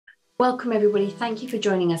Welcome everybody. Thank you for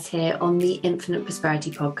joining us here on the Infinite Prosperity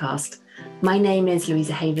Podcast. My name is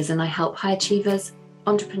Louisa and I help high achievers,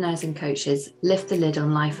 entrepreneurs and coaches lift the lid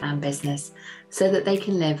on life and business so that they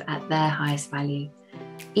can live at their highest value.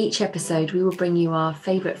 Each episode, we will bring you our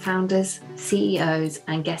favourite founders, CEOs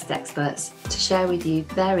and guest experts to share with you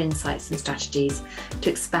their insights and strategies to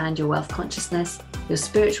expand your wealth consciousness, your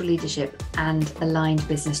spiritual leadership and aligned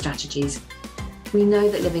business strategies. We know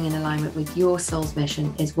that living in alignment with your soul's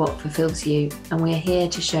mission is what fulfills you, and we are here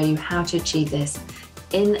to show you how to achieve this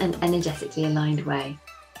in an energetically aligned way.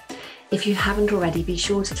 If you haven't already, be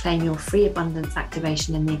sure to claim your free abundance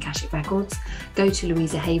activation in the Akashic Records. Go to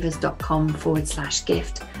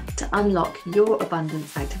louisahavers.com/gift to unlock your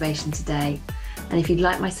abundance activation today. And if you'd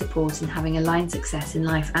like my support in having aligned success in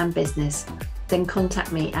life and business, then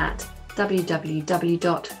contact me at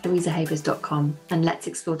www.louisahavers.com and let's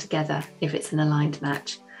explore together if it's an aligned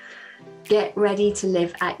match. Get ready to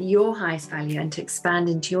live at your highest value and to expand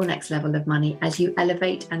into your next level of money as you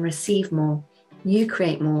elevate and receive more. You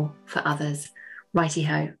create more for others.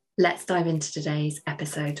 Righty-ho, let's dive into today's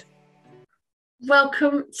episode.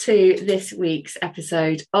 Welcome to this week's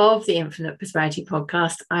episode of the Infinite Prosperity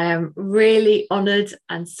Podcast. I am really honoured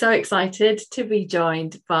and so excited to be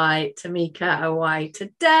joined by Tamika Auwai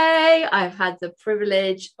today. I've had the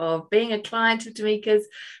privilege of being a client of Tamika's,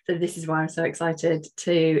 so this is why I'm so excited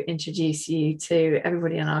to introduce you to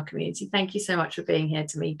everybody in our community. Thank you so much for being here,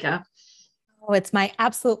 Tamika. Oh, it's my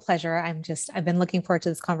absolute pleasure. I've been looking forward to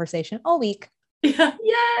this conversation all week. Yeah,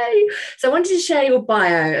 yay! So I wanted to share your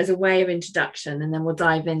bio as a way of introduction, and then we'll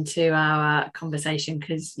dive into our conversation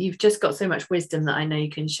because you've just got so much wisdom that I know you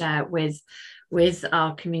can share with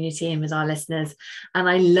our community and with our listeners. And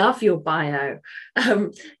I love your bio.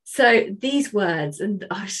 So these words, and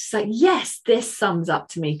I was just like, yes, this sums up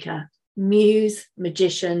Tamika. Muse,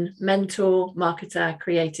 magician, mentor, marketer,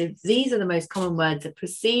 creative. These are the most common words that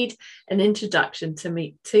precede an introduction to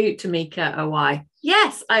Tamika Auwai.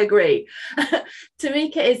 Yes, I agree.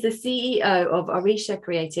 Tamika is the CEO of Orisha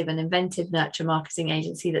Creative, an inventive nurture marketing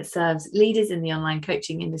agency that serves leaders in the online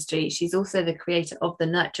coaching industry. She's also the creator of the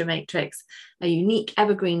Nurture Matrix, a unique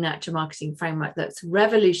evergreen nurture marketing framework that's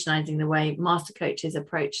revolutionizing the way master coaches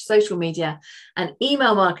approach social media and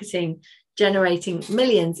email marketing, generating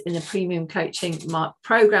millions in the premium coaching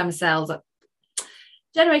program sales,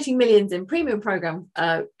 generating millions in premium program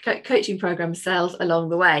coaching program sales along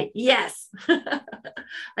the way. Yes,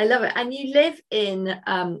 I love it. And you live in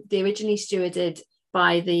the originally stewarded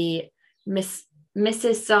by the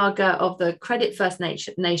Mississaugas of the Credit First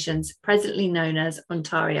Nations, presently known as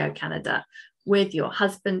Ontario, Canada, with your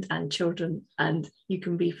husband and children, and you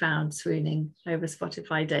can be found swooning over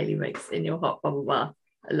Spotify Daily Mix in your hot bubble bar.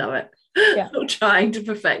 I love it. Yeah. I'm trying to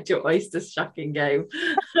perfect your oyster shucking game.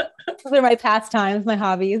 Those are my pastimes, my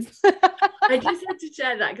hobbies. I just had to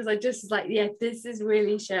share that because I just was like, yeah, this is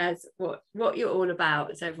really shares what you're all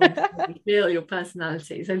about. So everyone can really feel your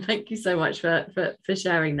personality. So thank you so much for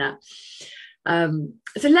sharing that.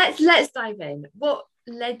 So let's dive in. What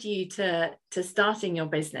led you to starting your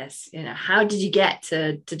business? You know, how did you get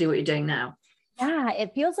to do what you're doing now? Yeah,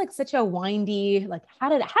 it feels like such a windy, like, how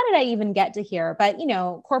did I even get to here? But,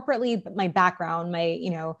 corporately, my background, my,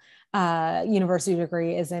 university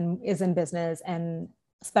degree is in business and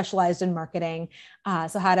specialized in marketing.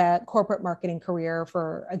 So had a corporate marketing career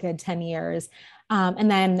for a good 10 years. And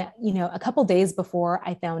then, a couple of days before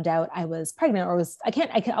I found out I was pregnant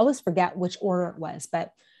I can always forget which order it was,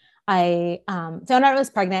 but I found out I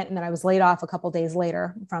was pregnant, and then I was laid off a couple of days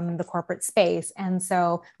later from the corporate space. And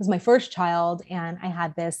so it was my first child, and I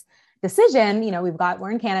had this decision.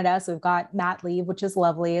 We're in Canada, so we've got mat leave, which is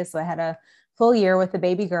lovely. So I had a full year with the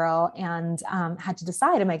baby girl, and had to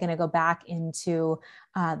decide, am I going to go back into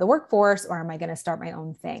the workforce, or am I going to start my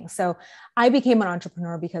own thing? So I became an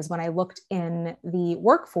entrepreneur because when I looked in the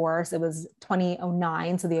workforce, it was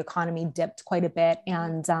 2009. So the economy dipped quite a bit,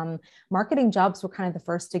 and marketing jobs were kind of the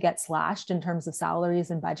first to get slashed in terms of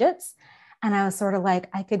salaries and budgets. And I was sort of like,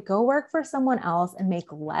 I could go work for someone else and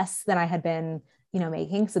make less than I had been,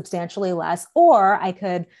 making, substantially less, or I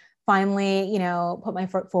could finally, put my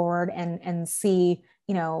foot forward and see,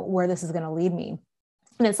 where this is going to lead me.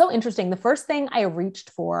 And it's so interesting. The first thing I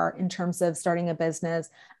reached for in terms of starting a business,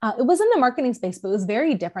 it was in the marketing space, but it was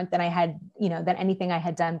very different than I had, than anything I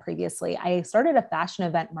had done previously. I started a fashion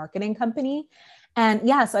event marketing company. And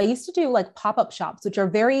yeah, so I used to do like pop-up shops, which are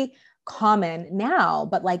very common now,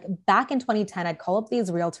 but like back in 2010, I'd call up these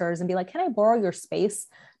realtors and be like, can I borrow your space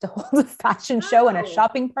to hold a fashion show and a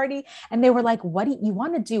shopping party? And they were like, what do you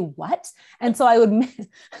want to do? What? And so I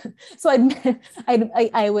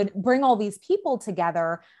would bring all these people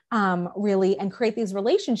together really, and create these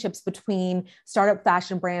relationships between startup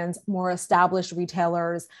fashion brands, more established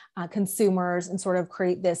retailers, consumers, and sort of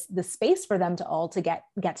create this space for them to all to get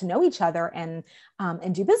to know each other and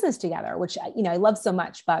do business together, which, I love so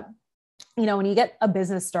much. But, when you get a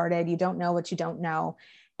business started, you don't know what you don't know.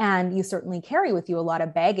 And you certainly carry with you a lot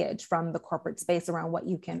of baggage from the corporate space around what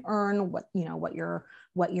you can earn, what your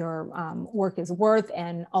work is worth,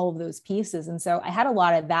 and all of those pieces. And so I had a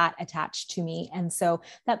lot of that attached to me. And so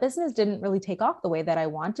that business didn't really take off the way that I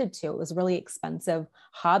wanted to. It was a really expensive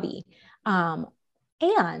hobby.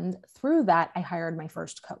 And through that, I hired my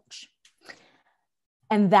first coach.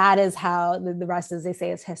 And that is how the rest, as they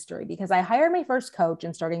say, is history, because I hired my first coach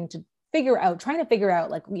and trying to figure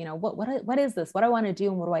out like, what is this? What I want to do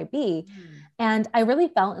and what do I be? And I really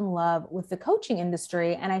fell in love with the coaching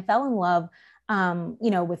industry. And I fell in love,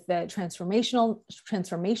 with the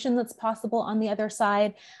transformation that's possible on the other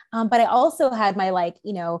side. But I also had my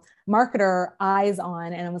marketer eyes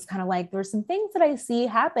on, and it was kind of like, there's some things that I see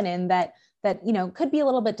happening that could be a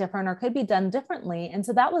little bit different or could be done differently. And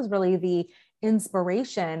so that was really the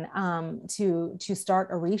inspiration to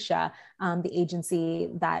start Orisha, the agency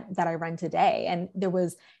that I run today. And there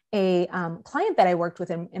was a client that I worked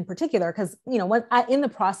with in particular, because in the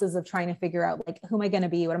process of trying to figure out who am I going to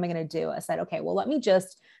be, what am I going to do, I said, okay, well, let me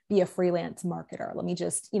just be a freelance marketer. Let me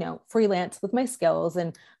just freelance with my skills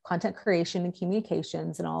and content creation and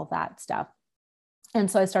communications and all of that stuff.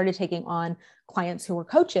 And so I started taking on clients who were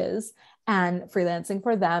coaches and freelancing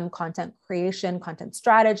for them, content creation, content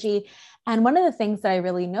strategy. And one of the things that I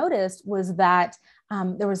really noticed was that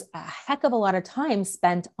there was a heck of a lot of time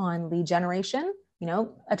spent on lead generation,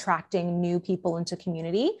 attracting new people into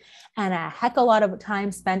community, and a heck of a lot of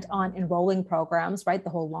time spent on enrolling programs, right? The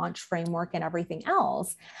whole launch framework and everything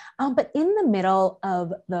else. But in the middle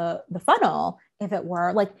of the funnel, if it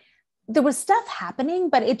were, there was stuff happening,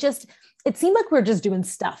 but it seemed like we were just doing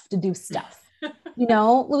stuff to do stuff.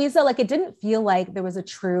 Louisa, it didn't feel like there was a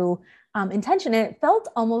true intention. And it felt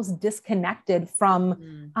almost disconnected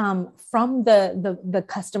from the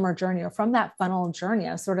customer journey, or from that funnel journey.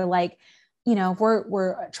 I was sort of like, if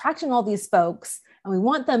we're attracting all these folks and we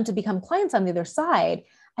want them to become clients on the other side,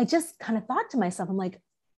 I just kind of thought to myself, I'm like,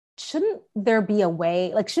 shouldn't there be a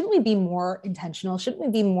way, shouldn't we be more intentional? Shouldn't we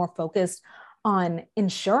be more focused on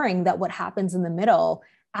ensuring that what happens in the middle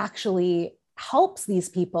actually helps these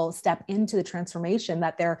people step into the transformation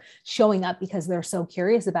that they're showing up because they're so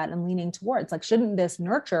curious about and leaning towards? Shouldn't this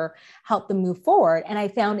nurture help them move forward? And I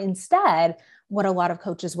found instead what a lot of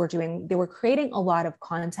coaches were doing, they were creating a lot of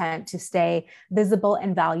content to stay visible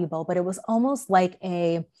and valuable, but it was almost like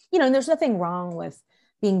and there's nothing wrong with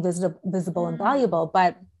being visible and valuable,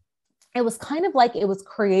 but it was kind of like it was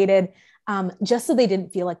created just so they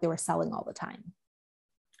didn't feel like they were selling all the time.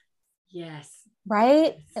 Yes.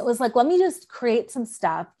 Right. It was like, let me just create some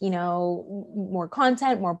stuff, more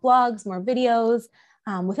content, more blogs, more videos,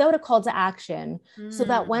 without a call to action, so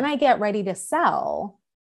that when I get ready to sell,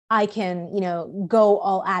 I can, go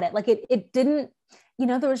all at it. It didn't,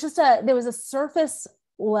 there was a surface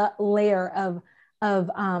layer of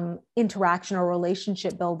interaction or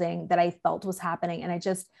relationship building that I felt was happening. And I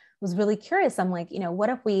just was really curious. I'm like, what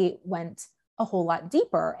if we went a whole lot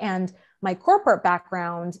deeper? And my corporate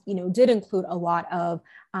background, did include a lot of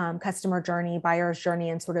customer journey, buyer's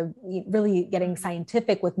journey, and sort of really getting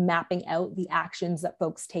scientific with mapping out the actions that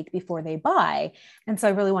folks take before they buy. And so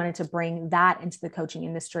I really wanted to bring that into the coaching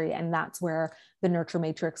industry. And that's where the Nurture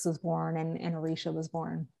Matrix was born and Orisha was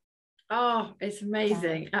born. Oh, it's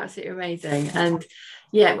amazing. Yeah. Absolutely amazing. And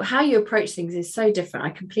yeah, how you approach things is so different.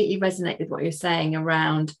 I completely resonate with what you're saying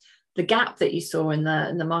around the gap that you saw in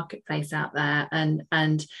the marketplace out there, and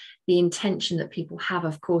the intention that people have,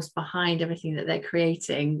 of course, behind everything that they're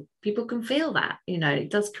creating. People can feel that, it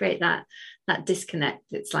does create that disconnect.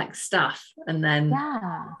 It's like stuff and then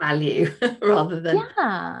value rather than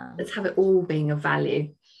let's have it all being of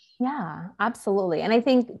value. Yeah, absolutely. And I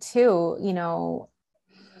think too,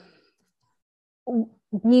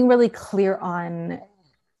 being really clear on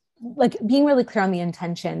the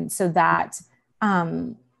intention, so that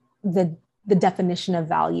the definition of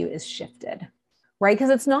value is shifted, right?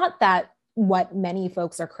 Because it's not that what many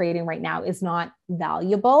folks are creating right now is not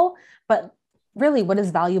valuable, but really, what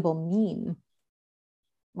does valuable mean,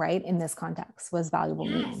 right? In this context, what does valuable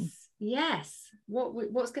mean? Yes.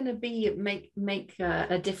 What's going to be make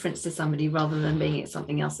a difference to somebody, rather than being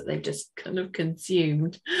something else that they've just kind of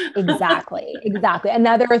consumed. Exactly.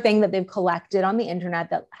 Another thing that they've collected on the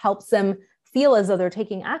internet that helps them feel as though they're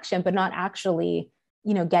taking action, but not actually,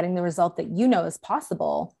 getting the result that is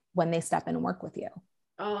possible when they step in and work with you.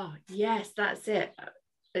 Oh, yes, that's it.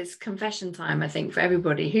 it's confession time, I think, for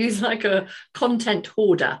everybody who's like a content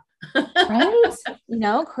hoarder. Right?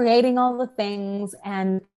 Creating all the things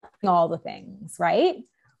and all the things, right?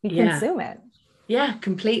 We consume it. Yeah,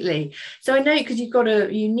 completely. So I know, because you've got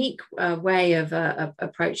a unique way of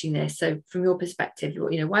approaching this. So from your perspective,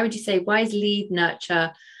 why would you say, why is lead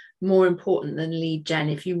nurture more important than lead gen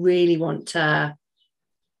if you really want to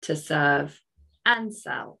serve and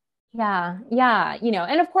sell? Yeah.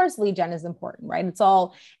 And of course, lead gen is important, right? It's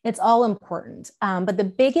all important. But the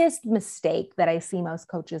biggest mistake that I see most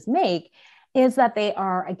coaches make is that they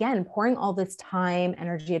are, again, pouring all this time,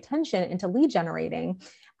 energy, attention into lead generating.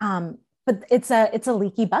 But it's a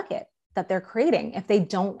leaky bucket that they're creating if they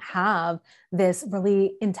don't have this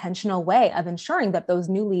really intentional way of ensuring that those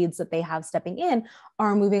new leads that they have stepping in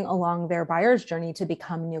are moving along their buyer's journey to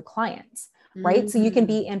become new clients, right? So you can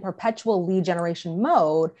be in perpetual lead generation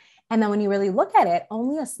mode. And then when you really look at it,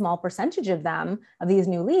 only a small percentage of these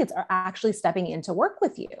new leads are actually stepping in to work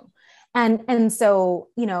with you. And so,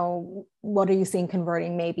 what are you seeing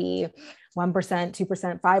converting? Maybe 1%,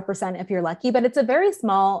 2%, 5% if you're lucky, but it's a very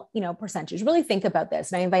small, percentage. Really think about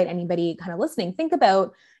this. And I invite anybody kind of listening, think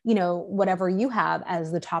about, whatever you have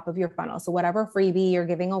as the top of your funnel. So whatever freebie you're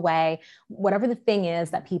giving away, whatever the thing is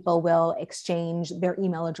that people will exchange their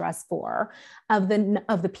email address for, of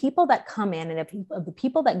the people that come in and of the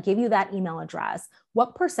people that give you that email address,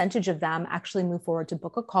 what percentage of them actually move forward to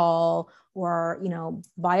book a call or,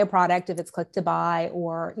 buy a product if it's click to buy,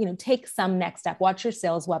 or, take some next step, watch your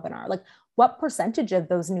sales webinar. Like, what percentage of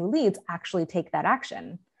those new leads actually take that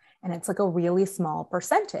action? And it's like a really small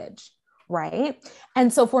percentage, right?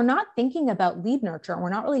 And so if we're not thinking about lead nurture, and we're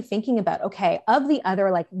not really thinking about, okay, of the other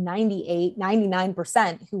like 98,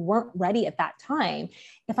 99% who weren't ready at that time,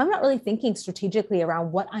 if I'm not really thinking strategically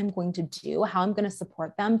around what I'm going to do, how I'm going to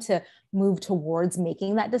support them to move towards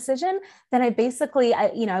making that decision, then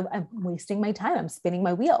I'm wasting my time. I'm spinning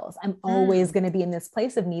my wheels. I'm always going to be in this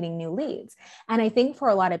place of needing new leads. And I think for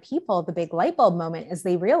a lot of people, the big light bulb moment is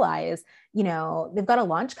they realize, they've got a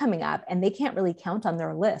launch coming up and they can't really count on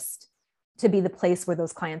their list to be the place where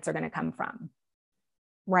those clients are going to come from.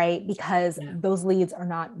 Right? Because those leads are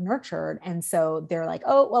not nurtured. And so they're like,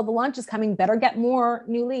 oh, well, the launch is coming, better get more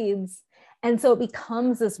new leads. And so it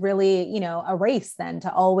becomes this really, a race then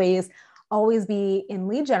to always be in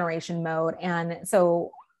lead generation mode. And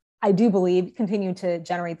so I do believe continue to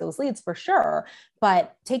generate those leads for sure,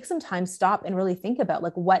 but take some time, stop and really think about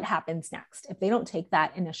like what happens next. If they don't take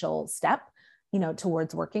that initial step,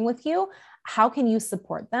 towards working with you, how can you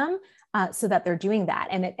support them? So that they're doing that,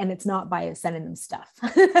 and it's not by sending them stuff.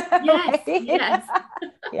 Yes,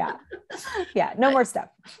 yes. No more stuff.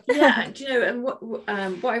 And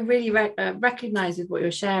what I really recognize with what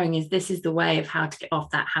you're sharing is this is the way of how to get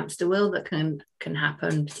off that hamster wheel that can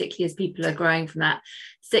happen, particularly as people are growing from that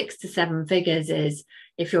 6 to 7 figures. Is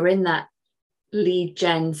if you're in that lead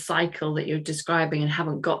gen cycle that you're describing and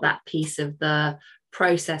haven't got that piece of the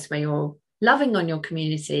process where you're loving on your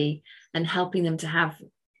community and helping them to have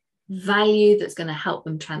value that's going to help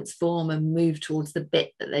them transform and move towards the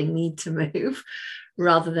bit that they need to move,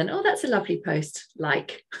 rather than, oh, that's a lovely post,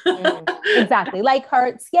 like. Exactly, like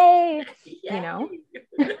hearts, yay.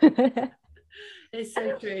 It's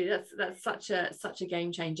so true. That's such a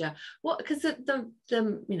game changer. Because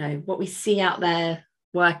the what we see out there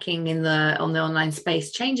working on the online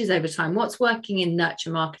space changes over time. What's working in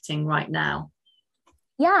nurture marketing right now?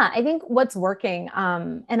 I think what's working,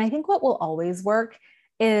 and I think what will always work,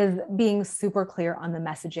 is being super clear on the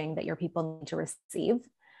messaging that your people need to receive.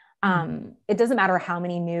 It doesn't matter how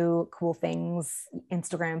many new cool things,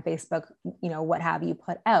 Instagram, Facebook, what have you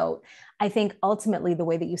put out. I think ultimately the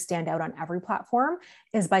way that you stand out on every platform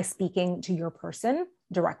is by speaking to your person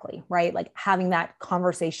directly, right? Like having that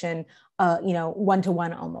conversation,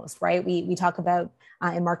 one-to-one almost, right? We talk about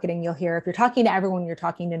in marketing, you'll hear, if you're talking to everyone, you're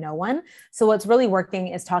talking to no one. So what's really working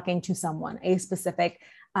is talking to someone, a specific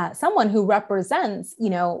someone who represents,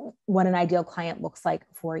 what an ideal client looks like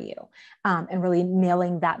for you, and really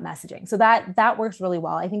nailing that messaging. So that works really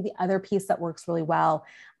well. I think the other piece that works really well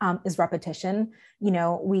is repetition.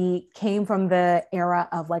 We came from the era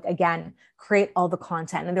of again, create all the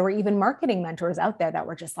content. And there were even marketing mentors out there that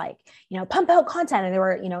were just pump out content. And they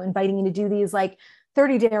were, inviting you to do these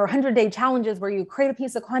 30-day or 100-day challenges where you create a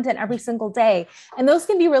piece of content every single day. And those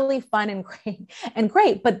can be really fun and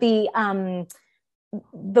great. But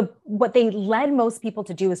what they led most people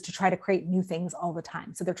to do is to try to create new things all the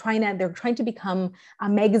time. So they're trying to become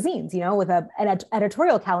magazines, with an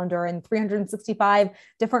editorial calendar and 365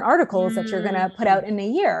 different articles that you're going to put out in a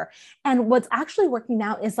year. And what's actually working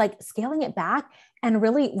now is like scaling it back and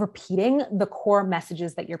really repeating the core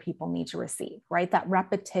messages that your people need to receive, right? That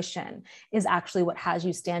repetition is actually what has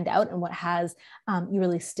you stand out and what has you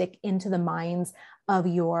really stick into the minds of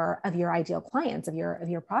your ideal clients, of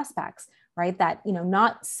your prospects, right? That,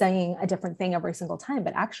 not saying a different thing every single time,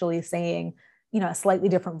 but actually saying, a slightly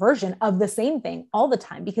different version of the same thing all the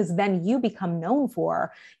time, because then you become known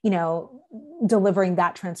for, delivering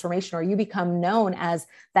that transformation, or you become known as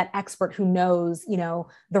that expert who knows, the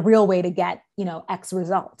real way to get, X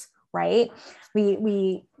result, right?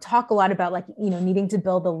 We talk a lot about needing to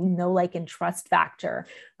build the know, like, and trust factor,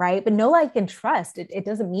 right? But know, like, and trust, it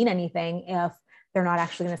doesn't mean anything if they're not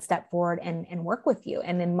actually going to step forward and work with you.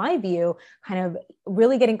 And in my view, kind of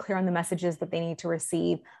really getting clear on the messages that they need to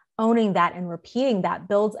receive, owning that and repeating that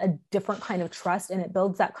builds a different kind of trust. And it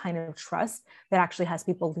builds that kind of trust that actually has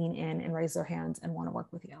people lean in and raise their hands and want to work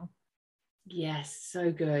with you. Yes,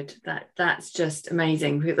 so good. That's just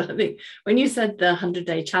amazing. Because I think when you said the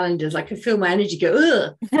 100-day challenges, I could feel my energy go,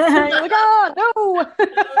 ugh. You're like, oh, no. No,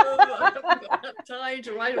 I haven't got enough time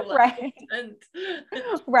to write all that. Right.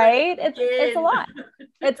 Right. It's a lot.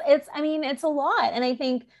 It's a lot. And I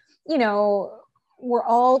think, we're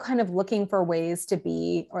all kind of looking for ways to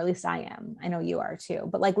be, or at least I am, I know you are too,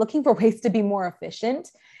 but like looking for ways to be more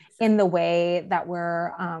efficient in the way that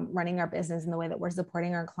we're running our business, in the way that we're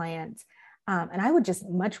supporting our clients. And I would just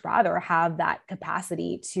much rather have that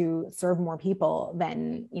capacity to serve more people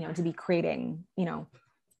than, to be creating,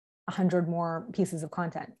 100 more pieces of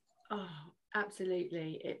content. Oh,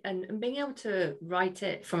 absolutely. And being able to write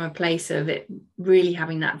it from a place of it really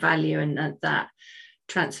having that value and that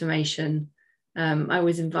transformation. I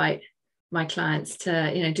always invite my clients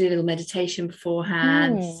to, do a little meditation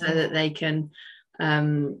beforehand so that they can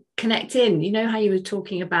connect in. How you were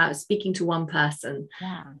talking about speaking to one person.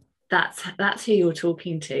 Yeah. That's who you're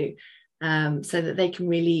talking to, so that they can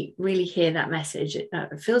really, really hear that message. It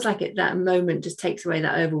feels like that moment just takes away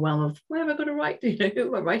that overwhelm of where have I got to write?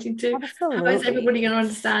 Who am I writing to? Absolutely. How is everybody going to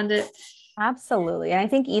understand it? Absolutely. And I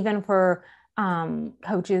think even for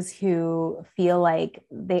coaches who feel like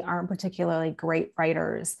they aren't particularly great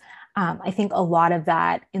writers, I think a lot of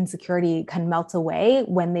that insecurity can melt away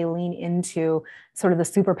when they lean into sort of the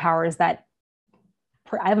superpowers that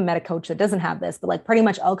I haven't met a coach that doesn't have this, but like pretty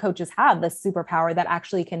much all coaches have this superpower that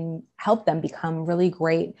actually can help them become really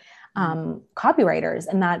great copywriters.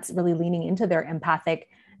 And that's really leaning into their empathic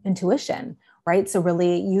intuition, right? So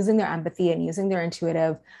really using their empathy and using their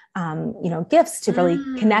intuitive, gifts to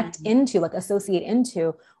really connect into, like associate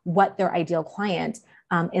into what their ideal client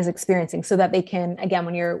is experiencing, so that they can, again,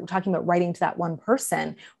 when you're talking about writing to that one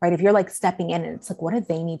person, right? If you're like stepping in and it's like, what do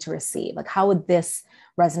they need to receive? Like, how would this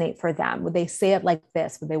resonate for them? Would they say it like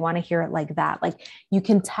this? Would they want to hear it like that? Like, you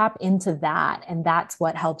can tap into that. And that's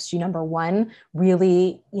what helps you, number one,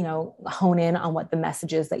 really, hone in on what the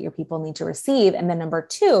message is that your people need to receive. And then number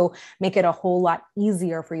two, make it a whole lot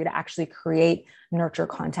easier for you to actually create nurture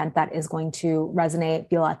content that is going to resonate,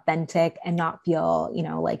 feel authentic, and not feel,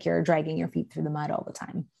 like you're dragging your feet through the mud all the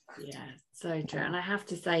time. Yeah, so true. And I have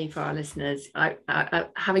to say, for our listeners, I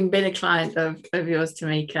having been a client of yours,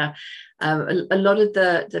 Tamika, a lot of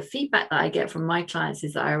the feedback that I get from my clients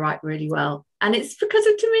is that I write really well, and it's because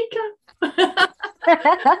of Tamika.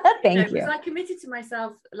 Thank you. Because I committed to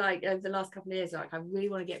myself, like over the last couple of years, like I really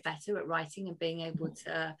want to get better at writing and being able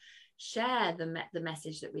to share the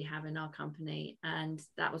message that we have in our company. And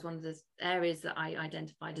that was one of the areas that I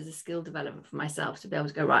identified as a skill development for myself, to be able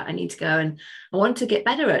to go, right, I need to go and I want to get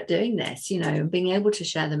better at doing this, being able to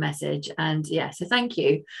share the message. And yeah, so thank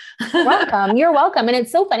you. Welcome. You're welcome. And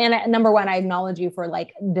it's so funny. And number one, I acknowledge you for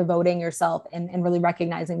like devoting yourself and really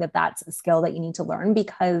recognizing that that's a skill that you need to learn,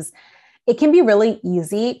 because it can be really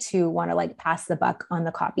easy to want to like pass the buck on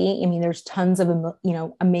the copy. I mean, there's tons of,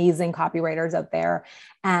 amazing copywriters out there,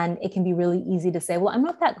 and it can be really easy to say, well, I'm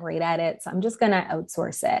not that great at it, so I'm just going to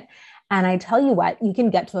outsource it. And I tell you what, you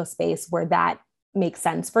can get to a space where that makes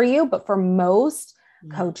sense for you. But for most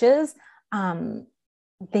coaches,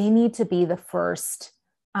 they need to be the first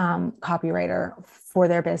copywriter for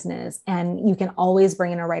their business. And you can always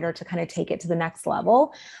bring in a writer to kind of take it to the next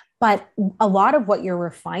level. But a lot of what you're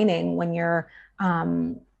refining when you're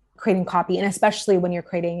creating copy, and especially when you're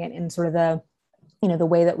creating it in sort of the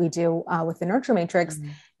way that we do with the Nurture Matrix,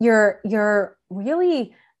 you're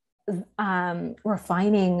really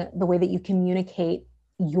refining the way that you communicate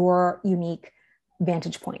your unique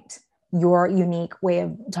vantage point, your unique way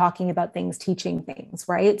of talking about things, teaching things,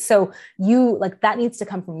 right? So you like that needs to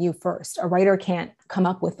come from you first. A writer can't come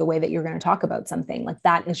up with the way that you're going to talk about something. Like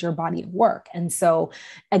that is your body of work. And so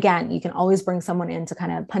again, you can always bring someone in to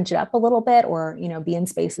kind of punch it up a little bit, or, be in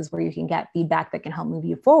spaces where you can get feedback that can help move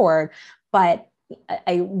you forward. But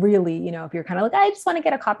I really, if you're kind of like, I just want to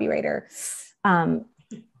get a copywriter,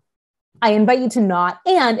 I invite you to not.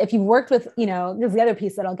 And if you've worked with, there's the other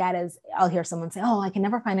piece that I'll get is I'll hear someone say, oh, I can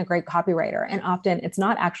never find a great copywriter. And often it's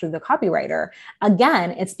not actually the copywriter.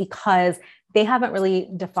 Again, it's because they haven't really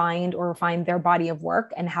defined or refined their body of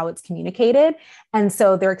work and how it's communicated. And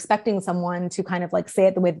so they're expecting someone to kind of like say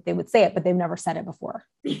it the way that they would say it, but they've never said it before.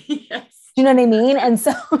 Yes. Do you know what I mean? And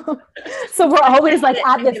so we're always like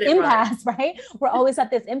at this impasse, right? We're always at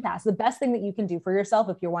this impasse. The best thing that you can do for yourself,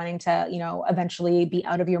 if you're wanting to, eventually be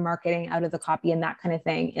out of your marketing, out of the copy and that kind of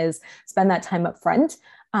thing, is spend that time up front,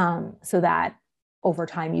 so that over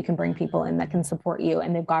time you can bring people in that can support you,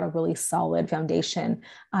 and they've got a really solid foundation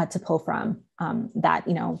to pull from. That,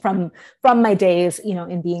 from my days,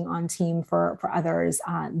 in being on team for others,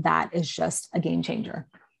 that is just a game changer.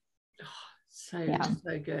 So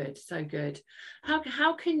good. So good.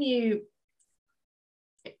 How can you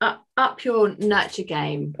up your nurture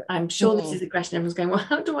game? I'm sure this is a question everyone's going, well,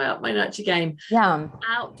 how do I up my nurture game? Yeah.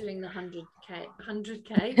 Out doing the 100K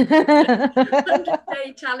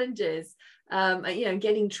challenges,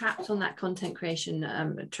 getting trapped on that content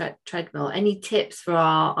creation treadmill. Any tips for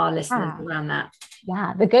our listeners around that?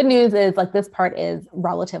 Yeah. The good news is like this part is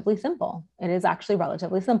relatively simple. It is actually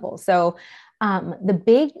relatively simple. So the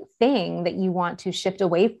big thing that you want to shift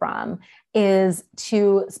away from is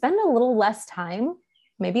to spend a little less time,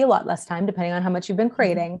 maybe a lot less time, depending on how much you've been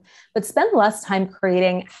creating, but spend less time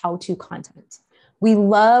creating how-to content. We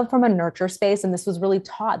love from a nurture space, and this was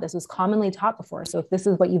commonly taught before. So if this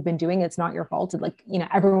is what you've been doing, it's not your fault.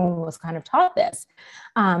 Everyone was kind of taught this.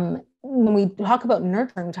 When we talk about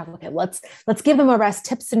nurturing, we talk about, okay, let's give them a rest,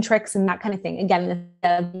 tips and tricks and that kind of thing. Again,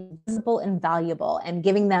 visible and valuable, and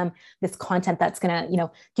giving them this content that's going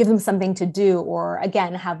to, give them something to do, or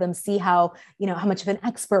again, have them see how much of an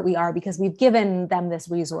expert we are because we've given them this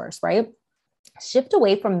resource, right? Shift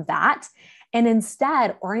away from that. And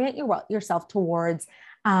instead orient yourself towards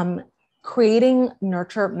creating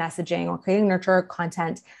nurture messaging or creating nurture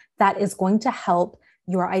content that is going to help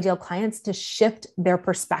your ideal clients to shift their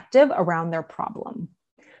perspective around their problem.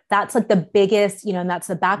 That's like the biggest, and that's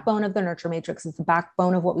the backbone of the nurture matrix. It's the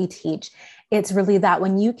backbone of what we teach. It's really that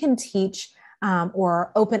when you can teach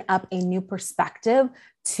or open up a new perspective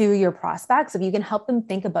to your prospects, if you can help them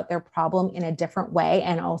think about their problem in a different way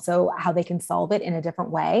and also how they can solve it in a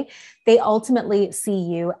different way, they ultimately see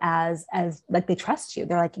you as like they trust you.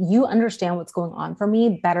 They're like, you understand what's going on for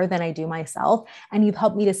me better than I do myself. And you've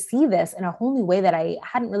helped me to see this in a whole new way that I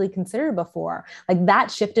hadn't really considered before. Like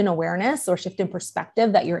that shift in awareness or shift in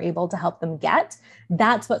perspective that you're able to help them get,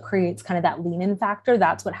 that's what creates kind of that lean in factor.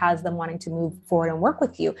 That's what has them wanting to move forward and work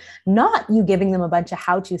with you, not you giving them a bunch of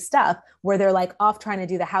how-to stuff where they're like off trying to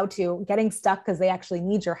do the how-to, getting stuck because they actually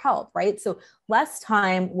need your help, right? So less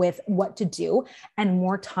time with what to do and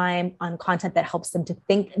more time on content that helps them to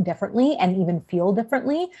think differently and even feel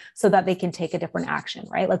differently so that they can take a different action,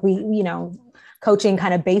 right? Like coaching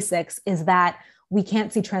kind of basics is that we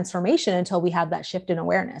can't see transformation until we have that shift in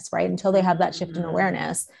awareness, right? Until they have that shift in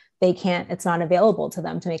awareness, it's not available to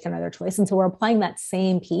them to make another choice. And so we're applying that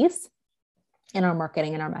same piece in our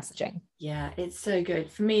marketing and our messaging. Yeah, it's so good.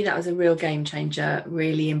 For me, that was a real game changer,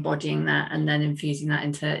 really embodying that and then infusing that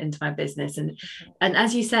into my business. And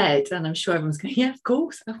as you said, and I'm sure everyone's going, yeah, of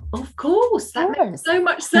course, that makes so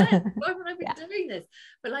much sense. Why would I be doing this?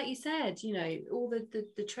 But like you said, all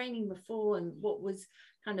the training before and what was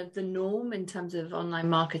kind of the norm in terms of online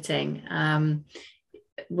marketing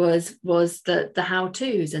was the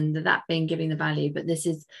how-tos and that being giving the value. But this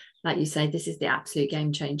is, like you say, this is the absolute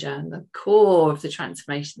game changer and the core of the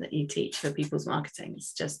transformation that you teach for people's marketing.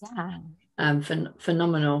 It's just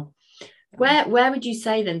phenomenal. Where would you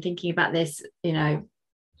say then, thinking about this,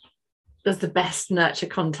 does the best nurture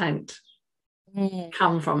content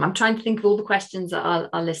come from? I'm trying to think of all the questions that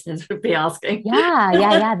our listeners would be asking.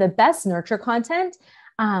 Yeah. The best nurture content,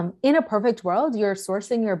 in a perfect world, you're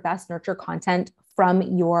sourcing your best nurture content from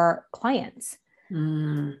your clients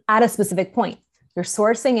at a specific point. You're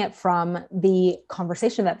sourcing it from the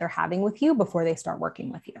conversation that they're having with you before they start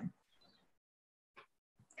working with you.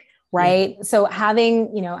 Right. Yeah. So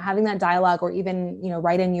having that dialogue, or even,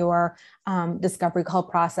 right in your discovery call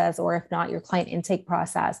process, or if not your client intake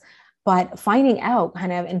process, but finding out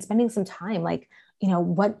kind of and spending some time, like,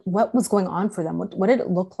 what was going on for them? What did it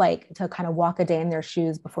look like to kind of walk a day in their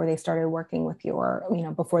shoes before they started working with you, or,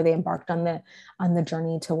 before they embarked on the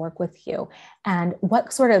journey to work with you? And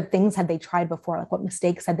what sort of things had they tried before? Like, what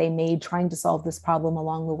mistakes had they made trying to solve this problem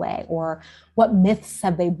along the way? Or what myths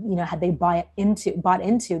have they, had they bought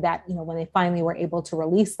into that, when they finally were able to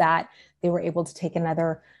release that, they were able to take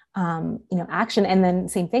another action. And then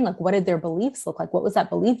same thing, like, what did their beliefs look like? What was that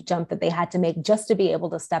belief jump that they had to make just to be able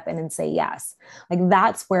to step in and say yes? Like,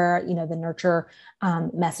 that's where, the nurture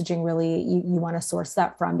messaging, really, you want to source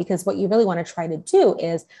that from, because what you really want to try to do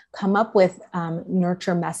is come up with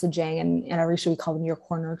nurture messaging, and Arisha, we call them your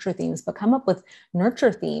core nurture themes, but come up with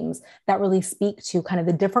nurture themes that really speak to kind of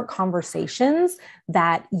the different conversations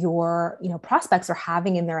that your, prospects are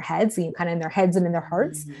having in their heads, kind of in their heads and in their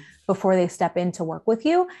hearts, before they step in to work with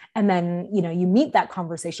you. And then, you meet that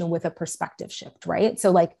conversation with a perspective shift, right?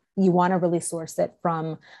 So like, you want to really source it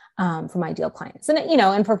from ideal clients. And,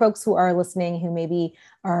 and for folks who are listening, who maybe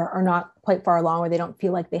are not quite far along, or they don't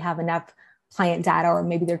feel like they have enough client data, or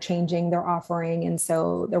maybe they're changing their offering, and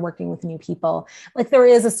so they're working with new people. Like, there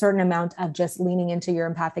is a certain amount of just leaning into your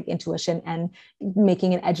empathic intuition and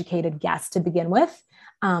making an educated guess to begin with.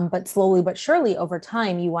 But slowly but surely over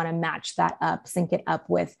time, you want to match that up, sync it up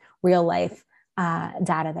with real life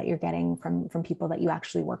data that you're getting from people that you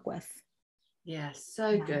actually work with. Yes,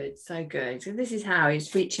 so good, so good. So this is how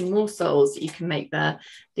it's reaching more souls that you can make the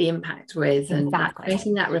impact with, and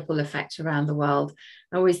creating that ripple effect around the world.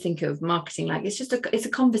 I always think of marketing like it's a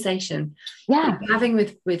conversation, having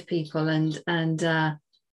with people, and I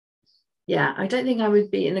don't think I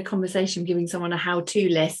would be in a conversation giving someone a how-to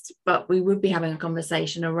list, but we would be having a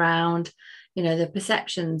conversation around, the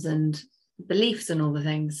perceptions and beliefs and all the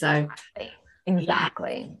things. So.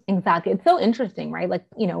 Exactly. It's so interesting, right? Like,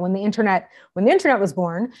 when the internet was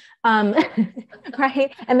born,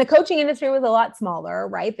 right. And the coaching industry was a lot smaller,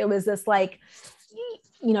 right? There was this like,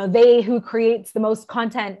 they who creates the most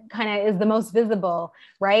content kind of is the most visible,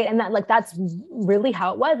 right? And that's really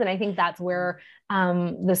how it was. And I think that's where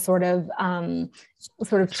the sort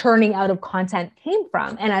of churning out of content came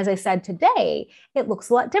from. And as I said, today, it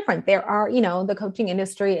looks a lot different. There are, the coaching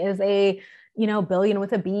industry is a billion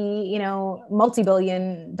with a B,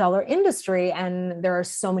 multi-billion dollar industry. And there are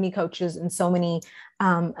so many coaches and so many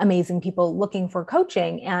amazing people looking for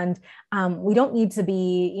coaching. And we don't need to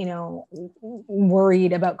be,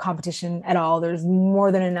 worried about competition at all. There's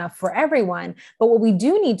more than enough for everyone. But what we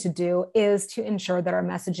do need to do is to ensure that our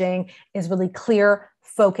messaging is really clear,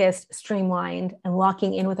 focused, streamlined, and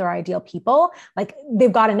locking in with our ideal people. Like,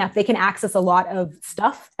 they've got enough. They can access a lot of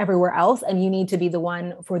stuff everywhere else. And you need to be the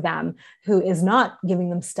one for them who is not giving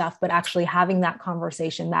them stuff, but actually having that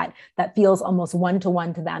conversation that feels almost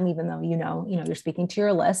one-to-one to them, even though, you're speaking to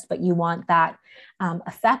your list, but you want that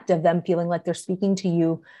effect of them feeling like they're speaking to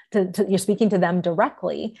you, you're speaking to them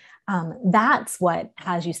directly. That's what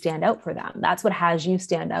has you stand out for them. That's what has you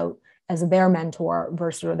stand out as their mentor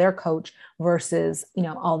versus their coach versus,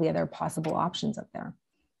 all the other possible options up there.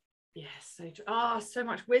 Yes, so true. Oh, so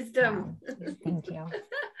much wisdom. Yeah, thank you.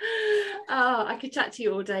 Oh, I could chat to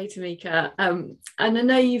you all day, Tamika. And I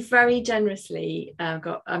know you've very generously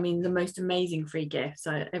got, the most amazing free gift.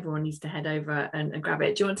 So everyone needs to head over and grab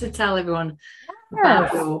it. Do you want to tell everyone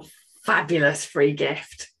about your fabulous free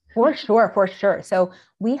gift? For sure. So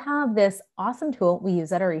we have this awesome tool we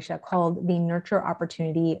use at Arisha called the Nurture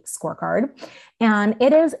Opportunity Scorecard. And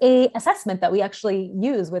it is a assessment that we actually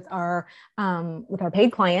use with our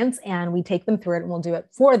paid clients, and we take them through it and we'll do it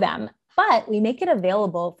for them. But we make it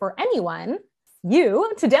available for anyone,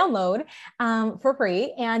 you, to download for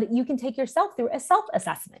free. And you can take yourself through a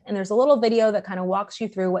self-assessment. And there's a little video that kind of walks you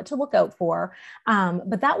through what to look out for.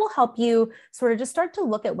 But that will help you sort of just start to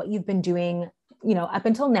look at what you've been doing up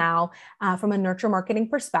until now, from a nurture marketing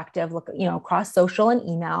perspective, look, across social and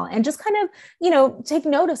email, and just kind of, take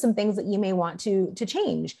note of some things that you may want to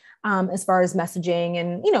change, as far as messaging.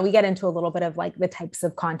 And, we get into a little bit of like the types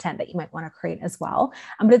of content that you might want to create as well.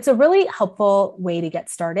 But it's a really helpful way to get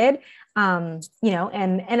started. And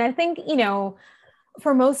I think,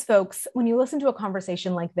 for most folks, when you listen to a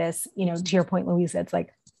conversation like this, to your point, Louisa, it's like,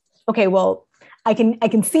 okay, well, I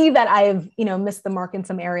can see that I've, missed the mark in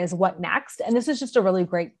some areas. What next? And this is just a really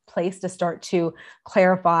great place to start to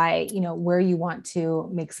clarify, where you want to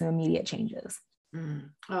make some immediate changes.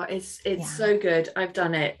 Oh, it's so good. I've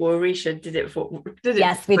done it. Well, Arisha did it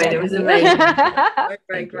Yes, we did. It was amazing. Very,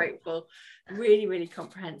 very grateful. really, really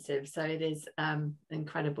comprehensive. So it is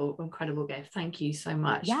incredible gift. Thank you so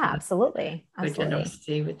much. Yeah, absolutely. For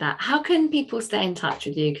generosity with that. How can people stay in touch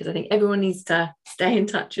with you? Because I think everyone needs to stay in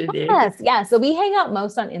touch with you. Yes, yeah. So we hang out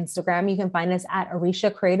most on Instagram. You can find us at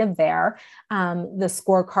Arisha Creative there. The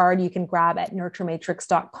scorecard you can grab at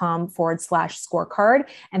nurturematrix.com/scorecard,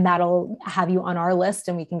 and that'll have you on our list,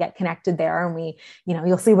 and we can get connected there. And we,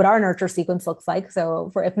 you'll see what our nurture sequence looks like.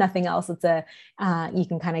 So for, if nothing else, it's you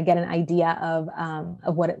can kind of get an idea of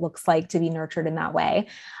what it looks like to be nurtured in that way.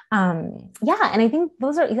 And I think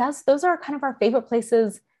those are kind of our favorite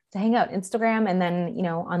places to hang out, Instagram, and then,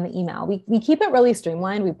 on the email. We keep it really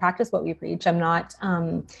streamlined. We practice what we preach. I'm not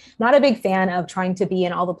a big fan of trying to be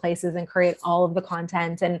in all the places and create all of the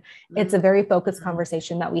content. And it's a very focused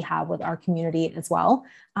conversation that we have with our community as well.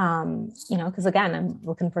 Because again, I'm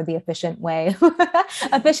looking for the efficient way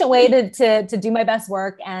to do my best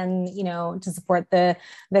work and, to support the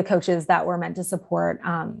coaches that we're meant to support.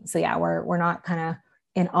 We're not kind of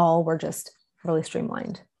in all, we're just really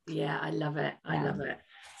streamlined. Yeah, I love it. I love it.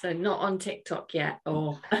 So not on TikTok yet,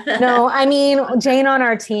 or no, I mean, Jane on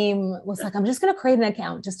our team was like, I'm just going to create an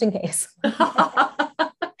account just in case. I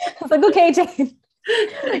was like, okay, Jane.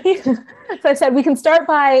 So I said, we can start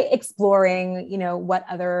by exploring, what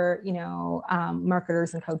other,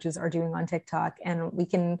 marketers and coaches are doing on TikTok, and we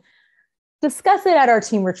can discuss it at our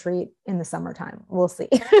team retreat in the summertime. We'll see.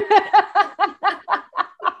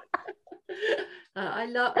 I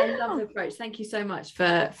love the approach. Thank you so much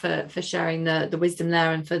for sharing the wisdom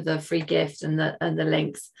there, and for the free gift and the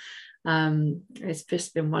links. It's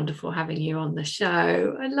just been wonderful having you on the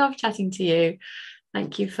show. I love chatting to you.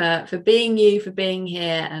 Thank you for being you, for being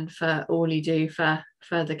here, and for all you do for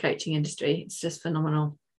the coaching industry. It's just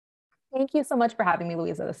phenomenal. Thank you so much for having me,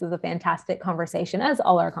 Louisa. This is a fantastic conversation, as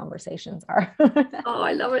all our conversations are. Oh,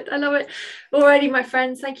 I love it. I love it. Alrighty, my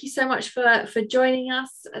friends, thank you so much for joining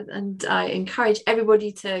us. And I encourage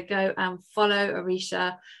everybody to go and follow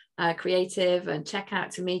Arisha Creative and check out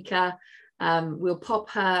Tamika. We'll pop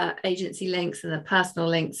her agency links and the personal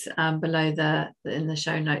links below in the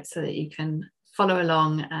show notes, so that you can follow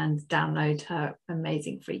along and download her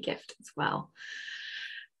amazing free gift as well.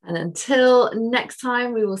 And until next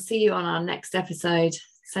time, we will see you on our next episode.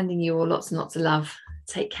 Sending you all lots and lots of love.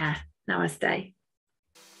 Take care. Namaste.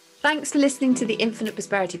 Thanks for listening to the Infinite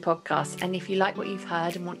Prosperity Podcast. And if you like what you've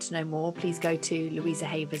heard and want to know more, please go to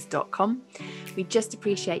louisahavers.com. We just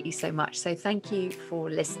appreciate you so much. So thank you for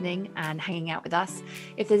listening and hanging out with us.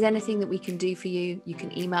 If there's anything that we can do for you, you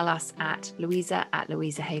can email us at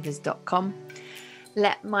louisa@louisahavers.com.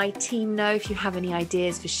 Let my team know if you have any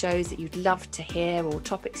ideas for shows that you'd love to hear, or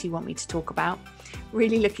topics you want me to talk about.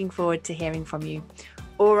 Really looking forward to hearing from you.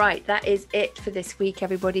 All right, that is it for this week,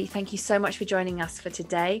 everybody. Thank you so much for joining us for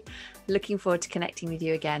today. Looking forward to connecting with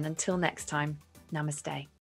you again. Until next time, namaste.